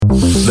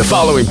The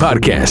following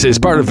podcast is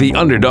part of the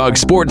Underdog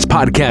Sports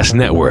Podcast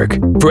Network.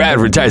 For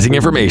advertising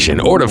information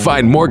or to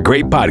find more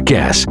great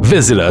podcasts,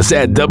 visit us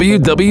at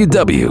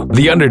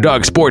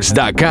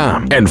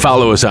www.theunderdogsports.com and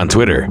follow us on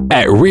Twitter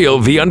at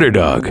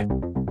RealTheUnderdog.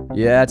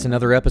 Yeah, it's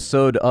another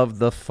episode of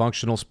the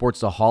Functional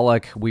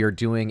Sportsaholic. We are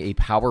doing a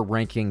power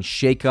ranking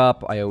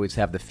shakeup. I always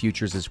have the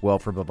futures as well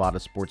for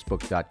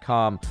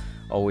BovadaSportsbook.com.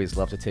 Always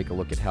love to take a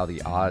look at how the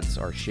odds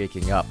are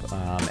shaking up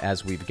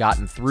as we've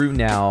gotten through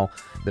now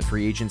the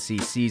free agency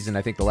season.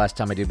 I think the last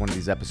time I did one of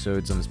these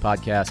episodes on this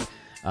podcast,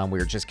 we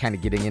were just kind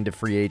of getting into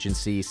free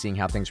agency, seeing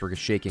how things were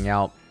shaking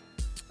out.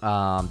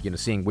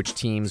 Seeing which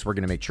teams were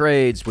going to make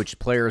trades, which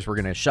players were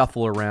going to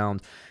shuffle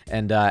around,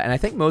 and I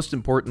think most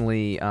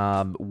importantly,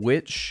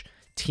 which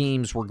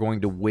teams were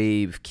going to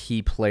waive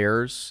key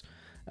players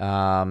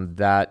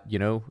that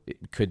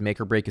could make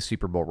or break a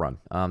Super Bowl run.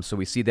 So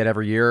we see that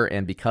every year,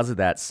 and because of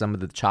that, some of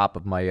the top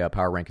of my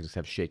power rankings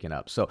have shaken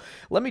up. So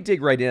let me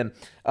dig right in.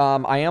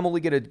 I am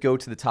only going to go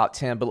to the top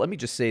 10, but let me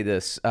just say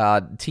this.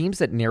 Teams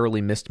that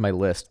narrowly missed my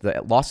list,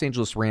 the Los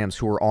Angeles Rams,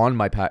 who were on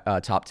my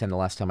top 10 the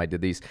last time I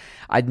did these,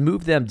 I'd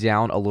move them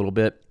down a little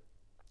bit.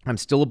 I'm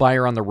still a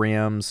buyer on the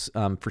Rams.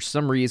 For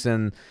some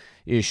reason,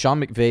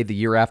 Sean McVay, the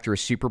year after a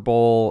Super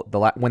Bowl,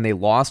 when they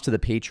lost to the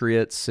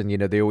Patriots, and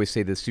they always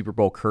say the Super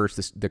Bowl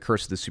curse, the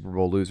curse of the Super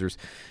Bowl losers.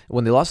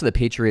 When they lost to the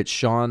Patriots,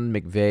 Sean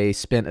McVay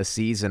spent a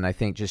season, I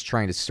think, just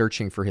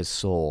searching for his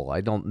soul.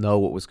 I don't know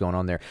what was going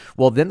on there.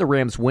 Well, then the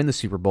Rams win the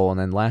Super Bowl, and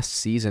then last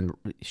season,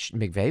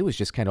 McVay was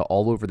just kind of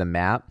all over the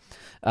map.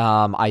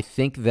 I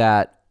think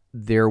that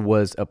there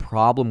was a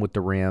problem with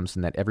the Rams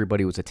and that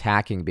everybody was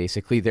attacking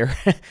basically their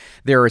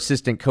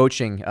assistant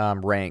coaching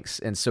ranks,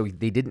 and so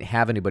they didn't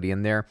have anybody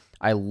in there.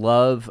 I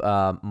love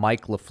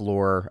Mike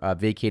LaFleur,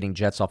 vacating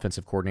Jets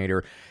offensive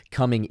coordinator,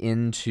 coming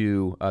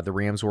into the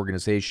Rams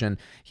organization.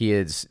 He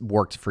has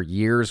worked for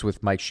years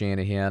with Mike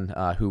Shanahan,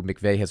 who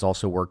McVay has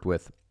also worked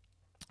with.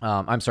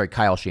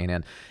 Kyle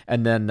Shanahan,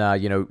 and then,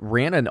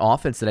 ran an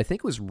offense that I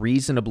think was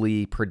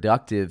reasonably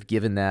productive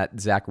given that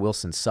Zach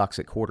Wilson sucks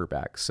at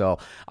quarterback. So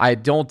I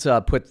don't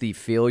put the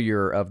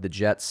failure of the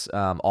Jets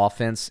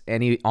offense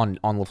on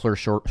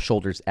LaFleur's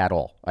shoulders at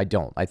all. I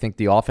don't. I think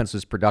the offense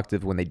was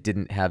productive when they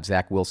didn't have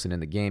Zach Wilson in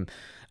the game.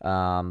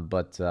 So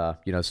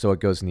it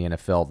goes in the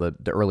NFL.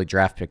 The early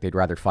draft pick, they'd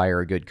rather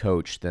fire a good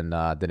coach than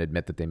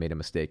admit that they made a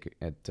mistake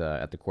at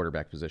the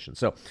quarterback position.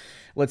 So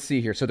let's see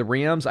here. So the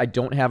Rams, I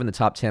don't have in the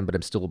top 10, but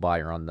I'm still a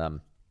buyer on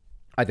them.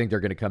 I think they're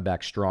going to come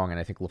back strong, and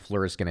I think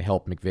LaFleur is going to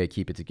help McVay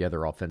keep it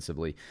together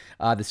offensively.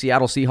 The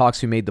Seattle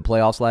Seahawks, who made the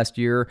playoffs last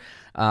year,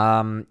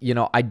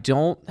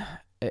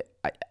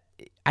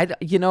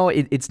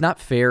 it's not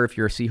fair if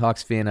you're a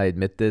Seahawks fan. I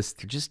admit this.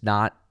 They're just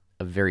not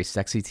a very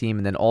sexy team.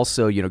 And then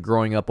also,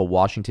 growing up a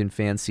Washington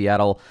fan,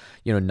 Seattle,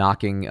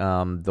 knocking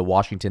the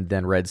Washington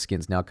then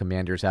Redskins, now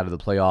Commanders, out of the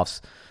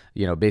playoffs,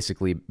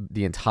 basically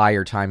the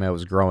entire time I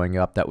was growing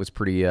up. That was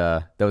pretty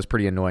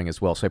annoying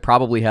as well. So I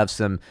probably have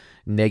some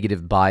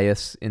negative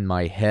bias in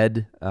my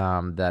head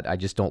that I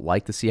just don't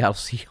like the Seattle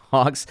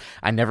Seahawks.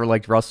 I never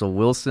liked Russell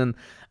Wilson.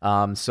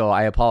 So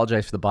I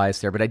apologize for the bias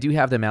there, but I do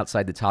have them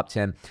outside the top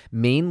 10,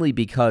 mainly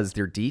because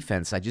their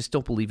defense, I just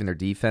don't believe in their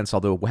defense,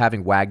 although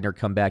having Wagner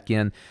come back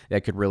in,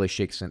 that could really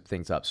shake some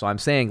things up. So I'm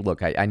saying,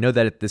 look, I know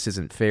that this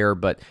isn't fair,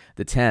 but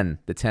the 10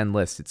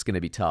 list, it's going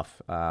to be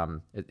tough.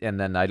 And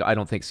then I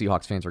don't think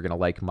Seahawks fans are going to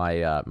like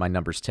my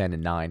numbers 10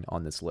 and 9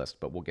 on this list,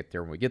 but we'll get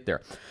there when we get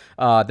there.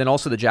 Then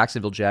also the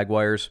Jacksonville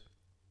Jaguars,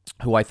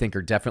 who I think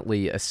are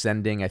definitely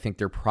ascending. I think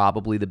they're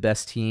probably the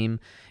best team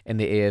in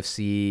the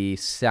AFC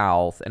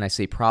South, and I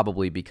say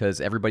probably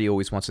because everybody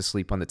always wants to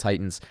sleep on the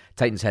Titans.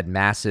 Titans had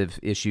massive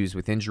issues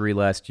with injury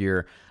last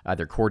year.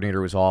 Their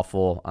coordinator was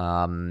awful.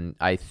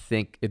 I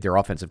think their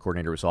offensive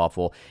coordinator was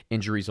awful.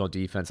 Injuries on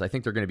defense. I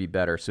think they're going to be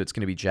better, so it's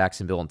going to be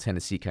Jacksonville and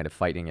Tennessee kind of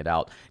fighting it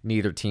out.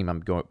 Neither team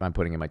I'm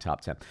putting in my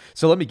top 10.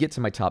 So let me get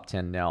to my top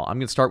 10 now. I'm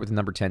going to start with the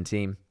number 10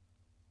 team.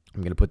 I'm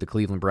going to put the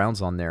Cleveland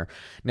Browns on there.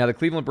 Now, the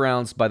Cleveland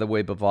Browns, by the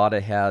way,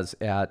 Bovada has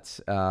at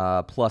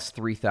plus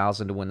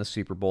 3,000 to win the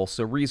Super Bowl,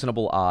 so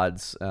reasonable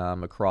odds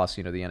across,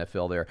 the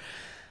NFL there.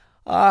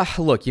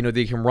 Look,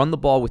 they can run the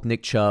ball with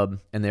Nick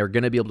Chubb, and they're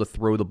going to be able to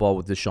throw the ball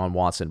with Deshaun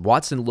Watson.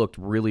 Watson looked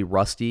really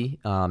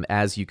rusty,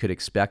 as you could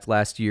expect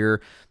last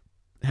year.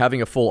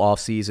 Having a full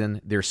offseason,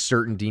 there's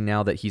certainty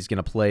now that he's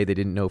going to play. They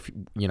didn't know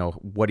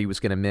what he was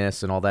going to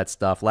miss and all that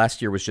stuff.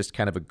 Last year was just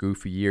kind of a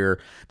goofy year.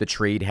 The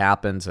trade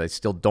happens. I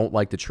still don't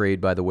like the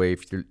trade, by the way.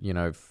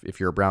 If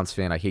you're a Browns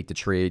fan, I hate the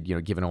trade.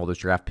 Giving all those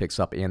draft picks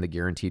up and the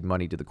guaranteed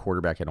money to the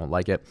quarterback, I don't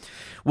like it.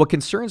 What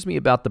concerns me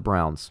about the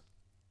Browns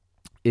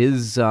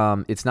is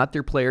it's not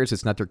their players,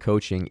 it's not their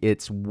coaching.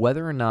 It's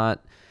whether or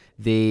not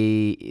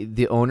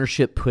the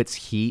ownership puts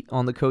heat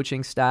on the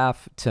coaching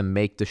staff to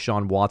make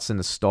Deshaun Watson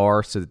a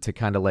star, so to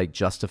kind of like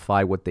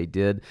justify what they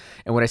did.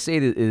 And what I say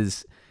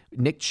is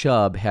Nick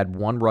Chubb had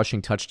one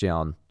rushing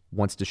touchdown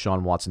once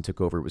Deshaun Watson took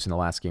over. It was in the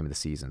last game of the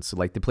season. So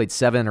like they played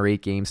 7 or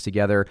 8 games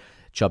together.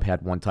 Chubb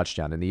had 1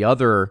 touchdown. And the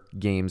other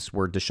games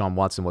where Deshaun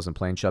Watson wasn't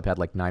playing, Chubb had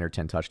like 9 or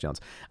 10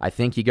 touchdowns. I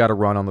think you got to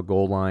run on the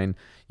goal line.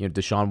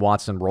 Deshaun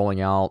Watson rolling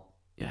out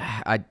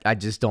I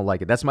just don't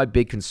like it. That's my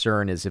big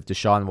concern is if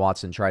Deshaun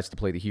Watson tries to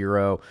play the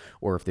hero,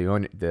 or if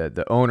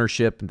the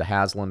ownership and the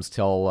Haslams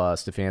tell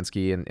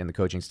Stefanski and the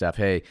coaching staff,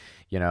 hey,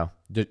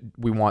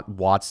 we want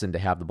Watson to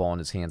have the ball in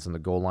his hands on the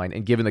goal line.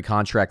 And given the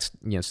contract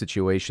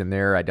situation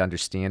there, I'd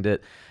understand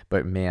it.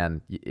 But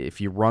man,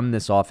 if you run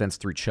this offense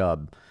through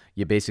Chubb,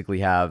 you basically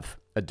have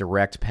a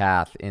direct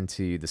path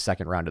into the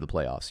second round of the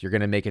playoffs. You're going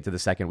to make it to the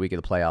second week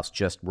of the playoffs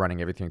just running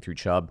everything through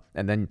Chubb.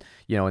 And then,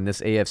 in this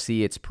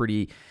AFC,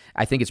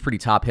 I think it's pretty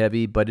top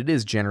heavy, but it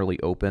is generally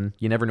open.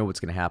 You never know what's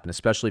going to happen,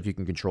 especially if you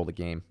can control the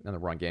game and the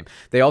run game.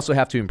 They also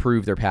have to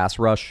improve their pass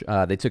rush.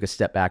 They took a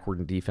step backward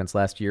in defense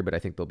last year, but I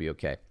think they'll be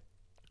okay.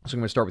 So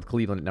I'm going to start with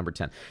Cleveland at number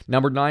 10.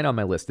 Number 9 on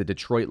my list, the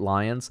Detroit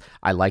Lions.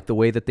 I like the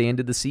way that they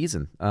ended the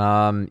season.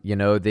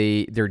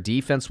 Their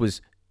defense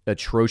was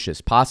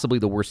atrocious, possibly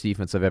the worst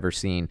defense I've ever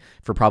seen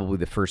for probably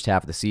the first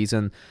half of the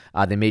season.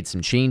 They made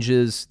some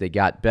changes. They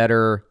got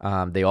better.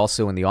 They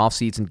also in the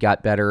offseason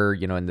got better,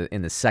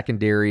 in the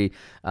secondary.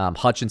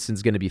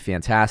 Hutchinson's going to be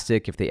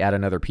fantastic. If they add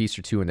another piece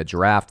or two in the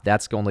draft,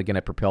 that's only going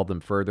to propel them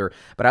further.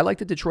 But I like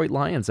the Detroit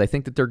Lions. I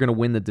think that they're going to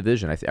win the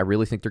division. I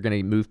really think they're going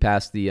to move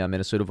past the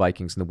Minnesota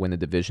Vikings and win the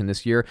division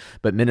this year.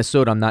 But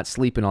Minnesota, I'm not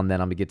sleeping on them.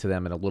 I'm going to get to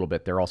them in a little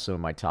bit. They're also in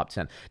my top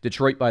 10.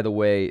 Detroit, by the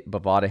way,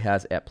 Bovada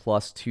has at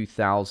plus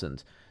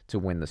 2,000 to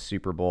win the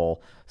Super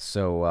Bowl.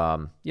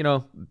 So,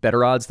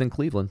 better odds than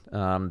Cleveland.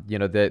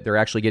 They're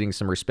actually getting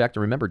some respect.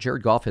 And remember,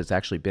 Jared Goff has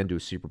actually been to a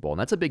Super Bowl. And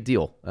that's a big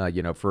deal,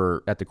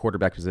 for at the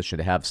quarterback position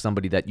to have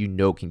somebody that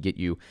can get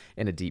you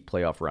in a deep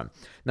playoff run.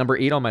 Number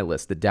 8 on my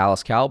list, the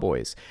Dallas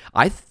Cowboys.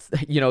 Let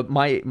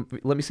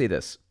me say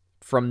this.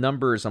 From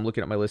numbers, I'm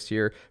looking at my list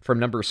here. From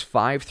numbers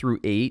 5 through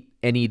 8,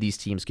 any of these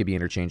teams could be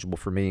interchangeable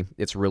for me.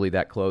 It's really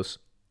that close.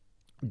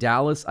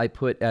 Dallas, I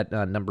put at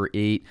number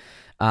 8.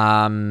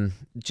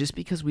 Just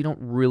because we don't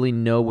really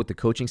know what the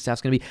coaching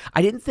staff's going to be.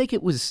 I didn't think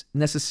it was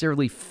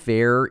necessarily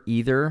fair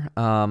either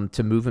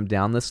to move him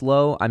down this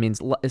low. I mean,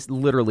 it's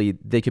literally,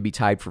 they could be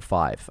tied for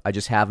 5. I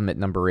just have him at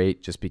number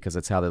 8 just because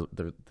that's how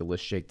the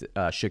list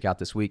shook out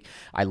this week.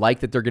 I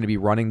like that they're going to be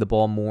running the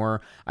ball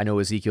more. I know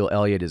Ezekiel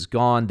Elliott is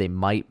gone. They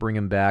might bring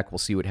him back. We'll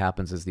see what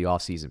happens as the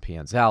offseason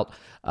pans out.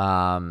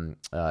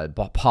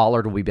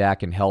 Pollard will be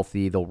back and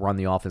healthy. They'll run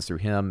the offense through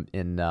him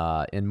in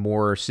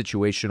more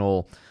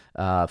situational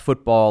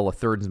football, a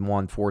 3rd and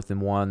 1, 4th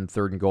and 1,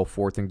 3rd and goal,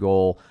 4th and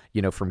goal,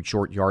 from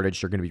short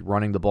yardage. They're going to be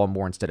running the ball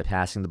more instead of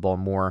passing the ball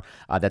more.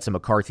 That's a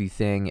McCarthy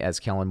thing as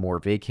Kellen Moore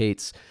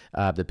vacates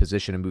the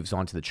position and moves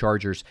on to the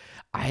Chargers.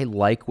 I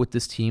like what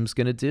this team's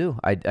going to do.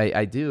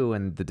 I do,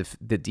 and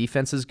the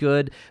defense is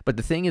good. But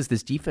the thing is,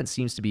 this defense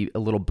seems to be a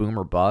little boom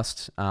or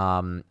bust.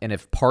 And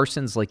if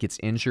Parsons gets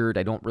injured,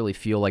 I don't really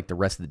feel like the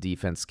rest of the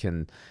defense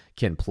can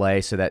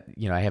play. So that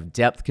I have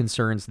depth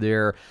concerns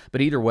there. But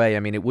either way, I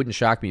mean, it wouldn't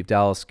shock me if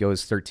Dallas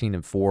goes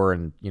 13-4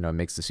 and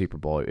makes the Super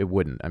Bowl. It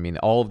wouldn't. I mean,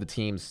 all of the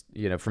teams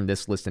from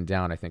this list and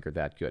down, I think are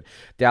that good.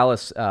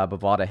 Dallas,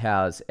 Bovada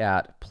has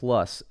at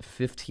plus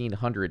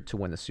 1,500 to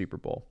win the Super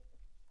Bowl.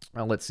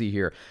 Let's see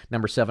here.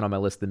 Number 7 on my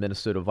list, the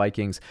Minnesota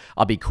Vikings.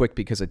 I'll be quick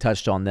because I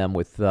touched on them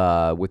with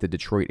the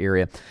Detroit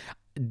area.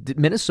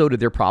 Minnesota,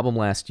 their problem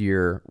last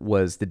year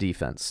was the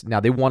defense. Now,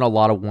 they won a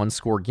lot of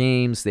one-score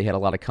games. They had a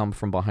lot of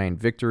come-from-behind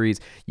victories.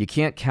 You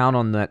can't count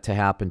on that to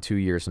happen 2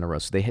 years in a row.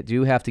 So they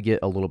do have to get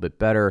a little bit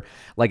better.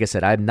 Like I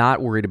said, I'm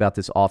not worried about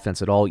this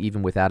offense at all,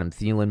 even with Adam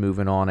Thielen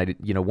moving on.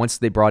 Once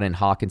they brought in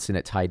Hawkinson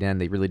at tight end,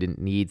 they really didn't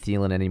need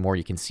Thielen anymore.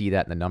 You can see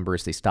that in the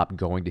numbers. They stopped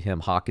going to him.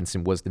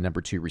 Hawkinson was the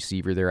number 2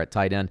 receiver there at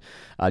tight end.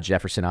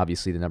 Jefferson,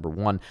 obviously, the number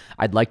 1.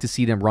 I'd like to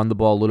see them run the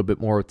ball a little bit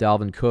more with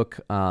Dalvin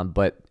Cook.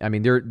 But, I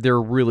mean, they're a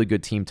really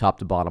good team top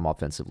to bottom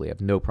offensively. I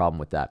have no problem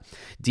with that.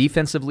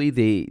 Defensively,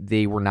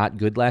 they were not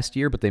good last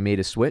year, but they made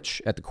a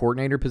switch at the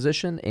coordinator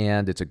position,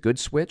 and it's a good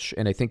switch,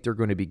 and I think they're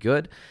going to be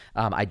good.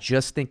 I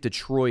just think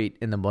Detroit,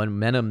 and the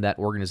momentum that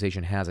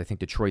organization has, I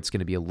think Detroit's going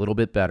to be a little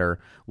bit better.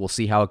 We'll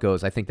see how it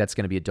goes. I think that's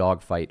going to be a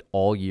dogfight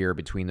all year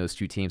between those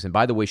two teams. And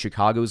by the way,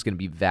 Chicago is going to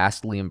be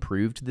vastly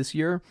improved this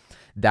year.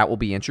 That will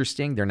be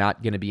interesting. They're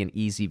not going to be an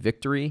easy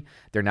victory.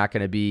 They're not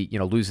going to be,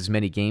 lose as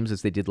many games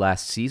as they did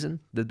last season,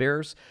 the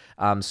Bears.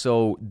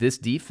 So this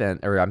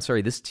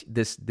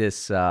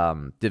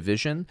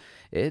division,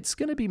 it's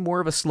going to be more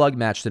of a slug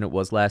match than it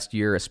was last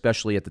year,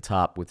 especially at the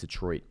top with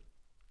Detroit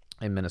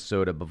and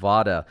Minnesota.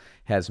 Bovada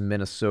has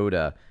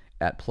Minnesota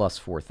at plus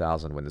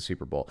 4,000 win the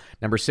Super Bowl.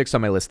 Number 6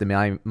 on my list,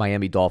 the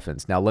Miami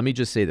Dolphins. Now, let me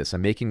just say this.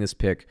 I'm making this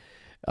pick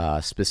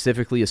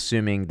specifically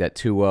assuming that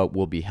Tua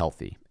will be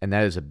healthy. And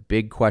that is a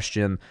big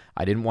question.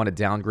 I didn't want to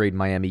downgrade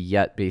Miami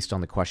yet based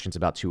on the questions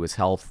about Tua's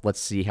health.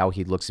 Let's see how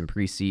he looks in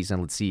preseason.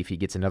 Let's see if he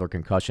gets another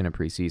concussion in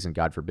preseason,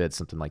 God forbid,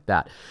 something like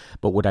that.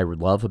 But what I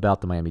love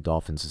about the Miami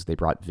Dolphins is they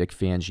brought Vic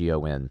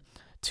Fangio in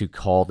to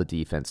call the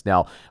defense.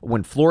 Now,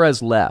 when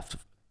Flores left,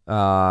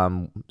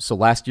 so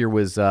last year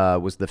was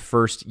the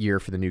first year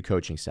for the new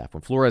coaching staff.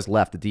 When Flores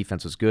left, the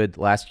defense was good.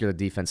 Last year, the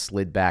defense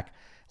slid back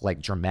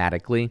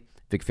dramatically.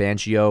 Vic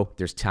Fangio,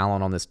 there's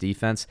talent on this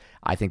defense.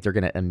 I think they're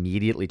going to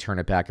immediately turn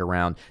it back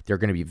around. They're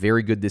going to be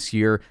very good this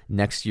year.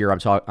 Next year,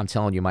 I'm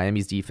telling you,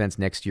 Miami's defense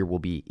next year will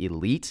be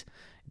elite.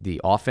 The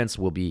offense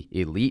will be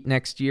elite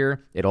next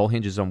year. It all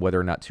hinges on whether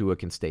or not Tua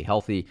can stay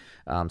healthy.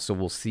 So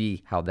we'll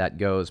see how that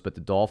goes. But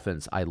the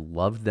Dolphins, I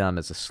love them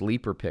as a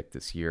sleeper pick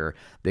this year.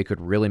 They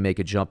could really make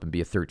a jump and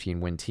be a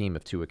 13-win team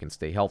if Tua can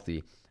stay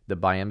healthy. The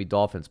Miami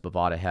Dolphins,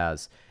 Bovada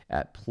has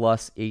at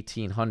plus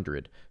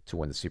 1,800 to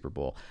win the Super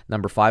Bowl.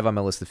 Number 5 on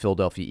my list, the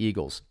Philadelphia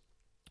Eagles.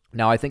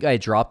 Now, I think I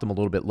dropped them a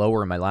little bit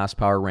lower in my last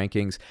power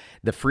rankings.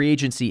 The free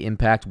agency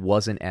impact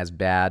wasn't as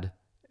bad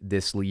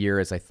this year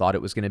as I thought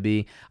it was going to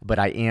be, but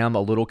I am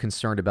a little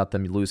concerned about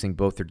them losing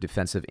both their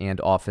defensive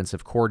and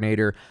offensive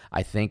coordinator.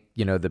 I think,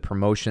 the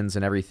promotions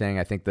and everything,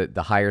 I think that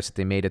the hires that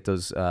they made at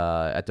those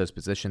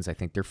positions, I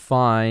think they're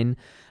fine.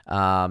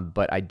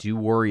 But I do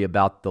worry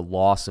about the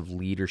loss of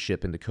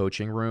leadership in the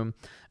coaching room.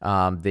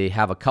 They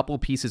have a couple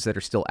pieces that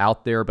are still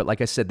out there, but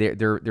like I said,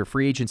 their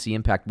free agency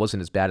impact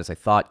wasn't as bad as I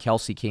thought.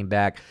 Kelsey came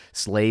back,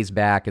 Slay's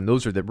back, and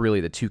those are really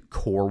the two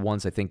core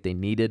ones I think they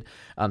needed.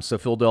 So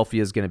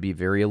Philadelphia is going to be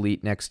very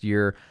elite next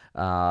year.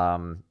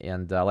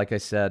 Like I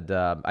said,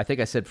 I think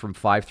I said from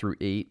 5 through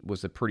 8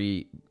 was a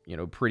pretty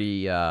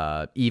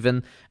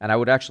even. And I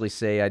would actually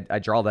say I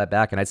draw that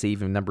back and I'd say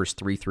even numbers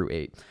 3 through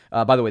 8.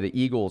 By the way, the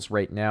Eagles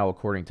right now,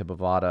 according to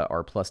Bovada,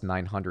 are plus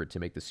 900 to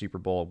make the Super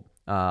Bowl.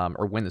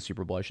 Or win the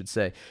Super Bowl, I should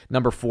say.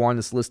 Number 4 on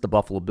this list, the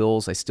Buffalo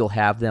Bills. I still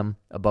have them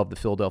above the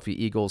Philadelphia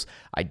Eagles.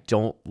 I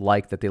don't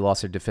like that they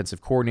lost their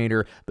defensive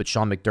coordinator, but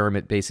Sean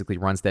McDermott basically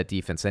runs that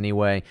defense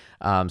anyway.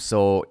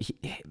 So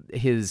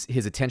his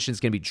attention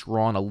is going to be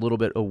drawn a little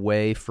bit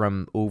away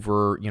from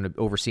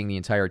overseeing the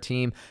entire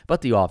team,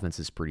 but the offense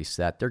is pretty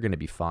set. They're going to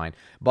be fine.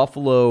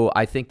 Buffalo,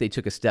 I think they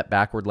took a step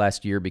backward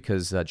last year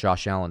because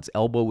Josh Allen's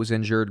elbow was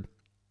injured.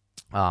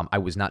 I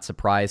was not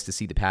surprised to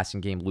see the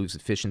passing game lose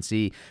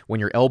efficiency. When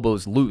your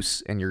elbow's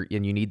loose and you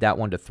need that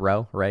one to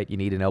throw, right? You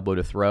need an elbow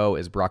to throw,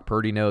 as Brock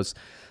Purdy knows.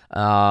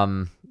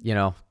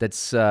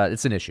 That's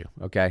it's an issue.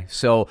 Okay,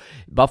 so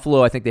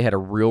Buffalo, I think they had a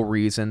real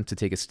reason to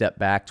take a step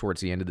back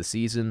towards the end of the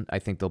season. I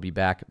think they'll be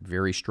back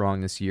very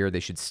strong this year. They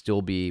should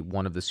still be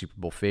one of the Super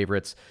Bowl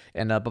favorites.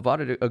 And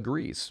Bovada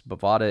agrees.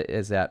 Bovada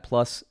is at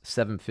plus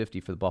 750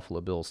 for the Buffalo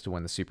Bills to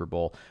win the Super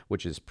Bowl,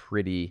 which is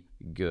pretty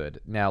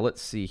good. Now,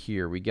 let's see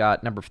here. We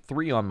got number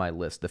 3 on my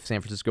list, the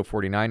San Francisco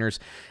 49ers.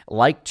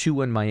 Like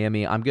 2 in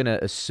Miami, I'm going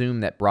to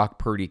assume that Brock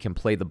Purdy can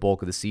play the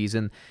bulk of the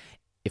season.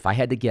 If I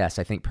had to guess,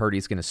 I think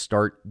Purdy's going to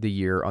start the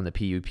year on the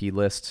PUP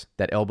list.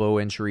 That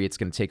elbow injury, it's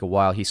going to take a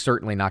while. He's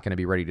certainly not going to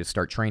be ready to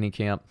start training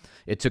camp.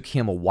 It took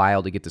him a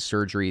while to get the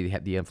surgery.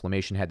 The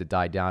inflammation had to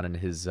die down in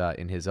his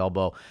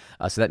elbow.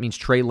 So that means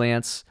Trey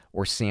Lance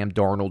or Sam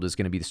Darnold is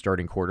going to be the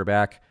starting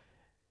quarterback.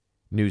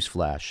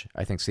 Newsflash,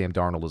 I think Sam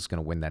Darnold is going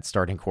to win that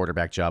starting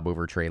quarterback job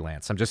over Trey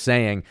Lance. I'm just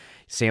saying,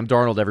 Sam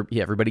Darnold,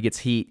 everybody gets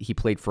heat. He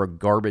played for a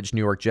garbage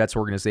New York Jets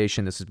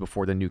organization. This is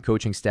before the new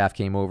coaching staff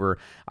came over.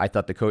 I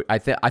thought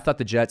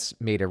the Jets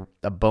made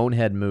a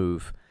bonehead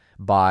move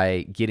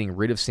by getting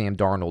rid of Sam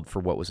Darnold for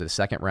what was a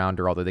second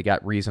rounder, although they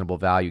got reasonable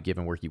value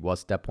given where he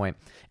was at that point,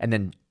 and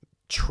then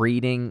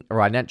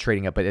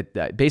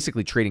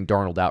basically trading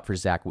Darnold out for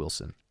Zach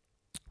Wilson.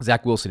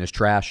 Zach Wilson is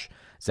trash.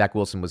 Zach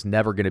Wilson was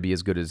never going to be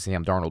as good as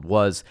Sam Darnold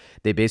was.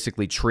 They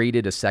basically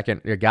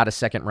got a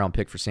second-round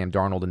pick for Sam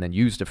Darnold and then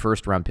used a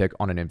first-round pick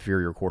on an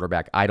inferior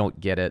quarterback. I don't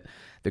get it.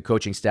 The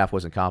coaching staff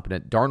wasn't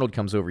competent. Darnold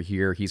comes over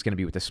here. He's going to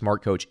be with a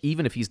smart coach.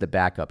 Even if he's the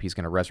backup, he's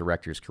going to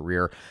resurrect his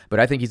career. But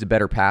I think he's a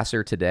better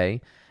passer today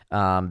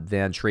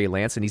than Trey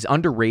Lance, and he's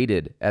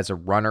underrated as a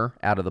runner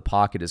out of the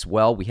pocket as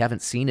well. We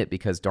haven't seen it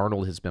because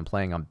Darnold has been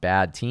playing on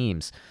bad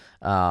teams.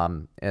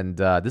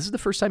 This is the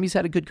first time he's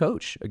had a good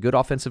coach, a good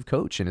offensive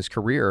coach in his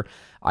career.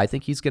 I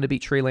think he's going to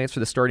beat Trey Lance for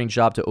the starting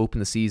job to open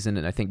the season,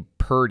 and I think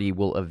Purdy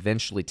will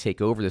eventually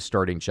take over the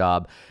starting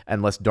job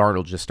unless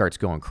Darnold just starts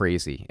going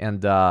crazy.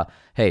 And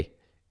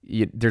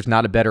there's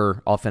not a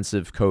better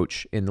offensive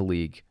coach in the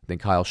league than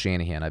Kyle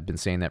Shanahan. I've been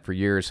saying that for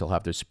years. He'll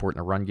have their support in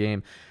the run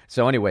game.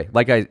 So anyway,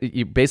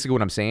 basically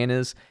what I'm saying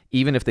is,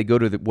 even if they go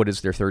to what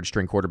is their third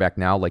string quarterback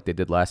now, like they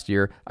did last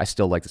year, I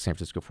still like the San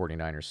Francisco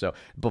 49ers. So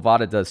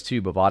Bovada does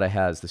too. Bovada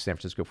has the San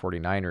Francisco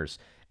 49ers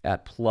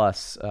at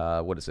plus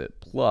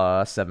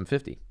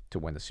 750 to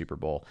win the Super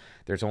Bowl.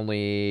 There's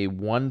only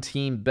one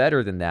team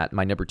better than that,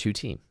 my number 2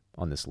 team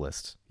on this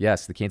list.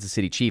 Yes, the Kansas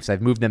City Chiefs.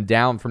 I've moved them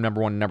down from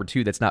number 1 to number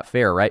 2. That's not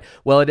fair, right?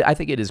 Well, I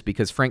think it is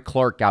because Frank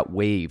Clark got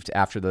waived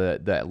after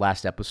the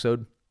last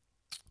episode,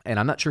 and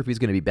I'm not sure if he's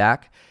going to be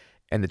back,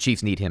 and the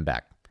Chiefs need him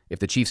back. If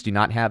the Chiefs do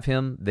not have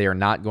him, they are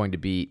not going to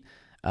beat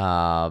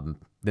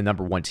the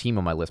number 1 team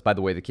on my list. By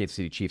the way, the Kansas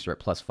City Chiefs are at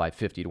plus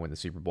 550 to win the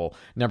Super Bowl.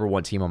 Number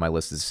 1 team on my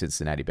list is the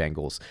Cincinnati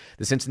Bengals.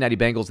 The Cincinnati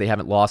Bengals, they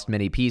haven't lost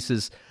many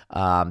pieces.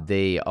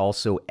 They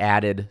also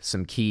added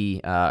some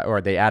they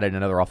added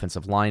another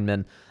offensive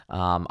lineman.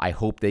 I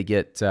hope they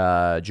get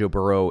Joe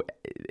Burrow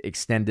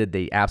extended.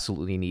 They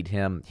absolutely need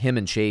him. Him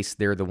and Chase,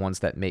 they're the ones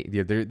that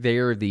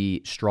they're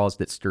the straws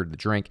that stirred the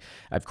drink.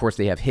 Of course,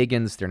 they have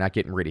Higgins. They're not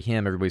getting rid of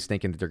him. Everybody's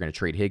thinking that they're going to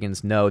trade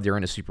Higgins. No, they're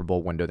in a Super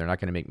Bowl window. They're not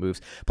going to make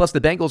moves. Plus,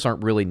 the Bengals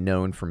aren't really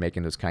known for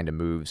making those kind of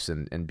moves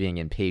and being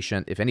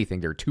impatient. If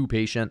anything, they're too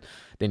patient.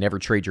 They never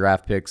trade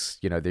draft picks.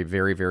 They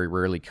very, very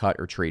rarely cut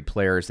or trade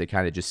players. They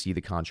kind of just see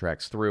the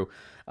contracts through.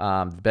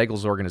 The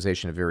Bengals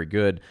organization is very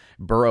good.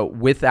 Burrow,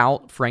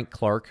 without Frank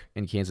Clark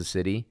in Kansas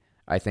City,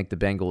 I think the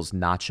Bengals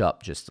notch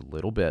up just a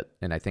little bit.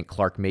 And I think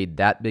Clark made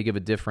that big of a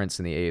difference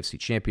in the AFC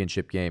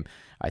Championship game.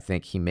 I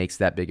think he makes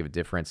that big of a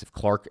difference. If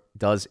Clark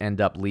does end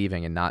up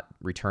leaving and not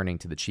returning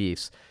to the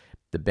Chiefs,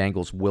 the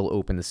Bengals will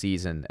open the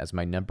season as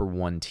my number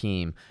one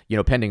team,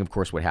 pending, of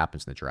course, what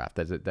happens in the draft.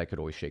 That could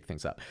always shake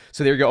things up.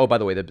 So there you go. Oh, by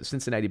the way, the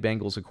Cincinnati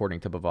Bengals, according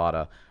to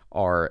Bovada,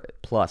 are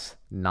plus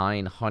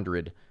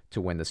 900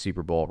 to win the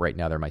Super Bowl. Right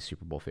now, they're my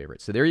Super Bowl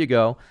favorite. So there you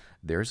go.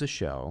 There's a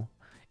show.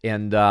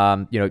 And,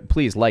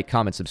 please like,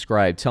 comment,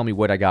 subscribe. Tell me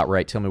what I got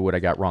right. Tell me what I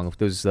got wrong. If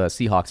those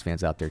Seahawks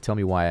fans out there, tell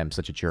me why I'm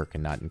such a jerk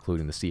and not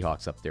including the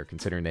Seahawks up there,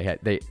 considering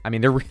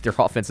their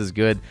offense is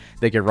good.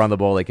 They can run the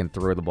ball. They can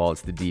throw the ball.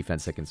 It's the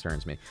defense that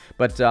concerns me.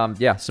 But,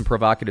 some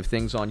provocative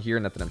things on here.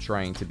 Not that I'm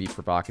trying to be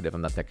provocative.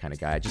 I'm not that kind of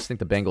guy. I just think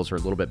the Bengals are a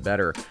little bit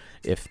better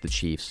if the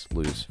Chiefs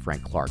lose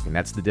Frank Clark. And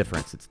that's the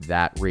difference. It's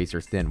that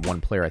razor thin. One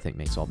player, I think,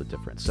 makes all the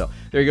difference. So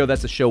there you go.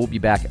 That's the show. We'll be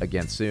back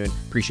again soon.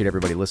 Appreciate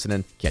everybody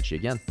listening. Catch you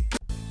again.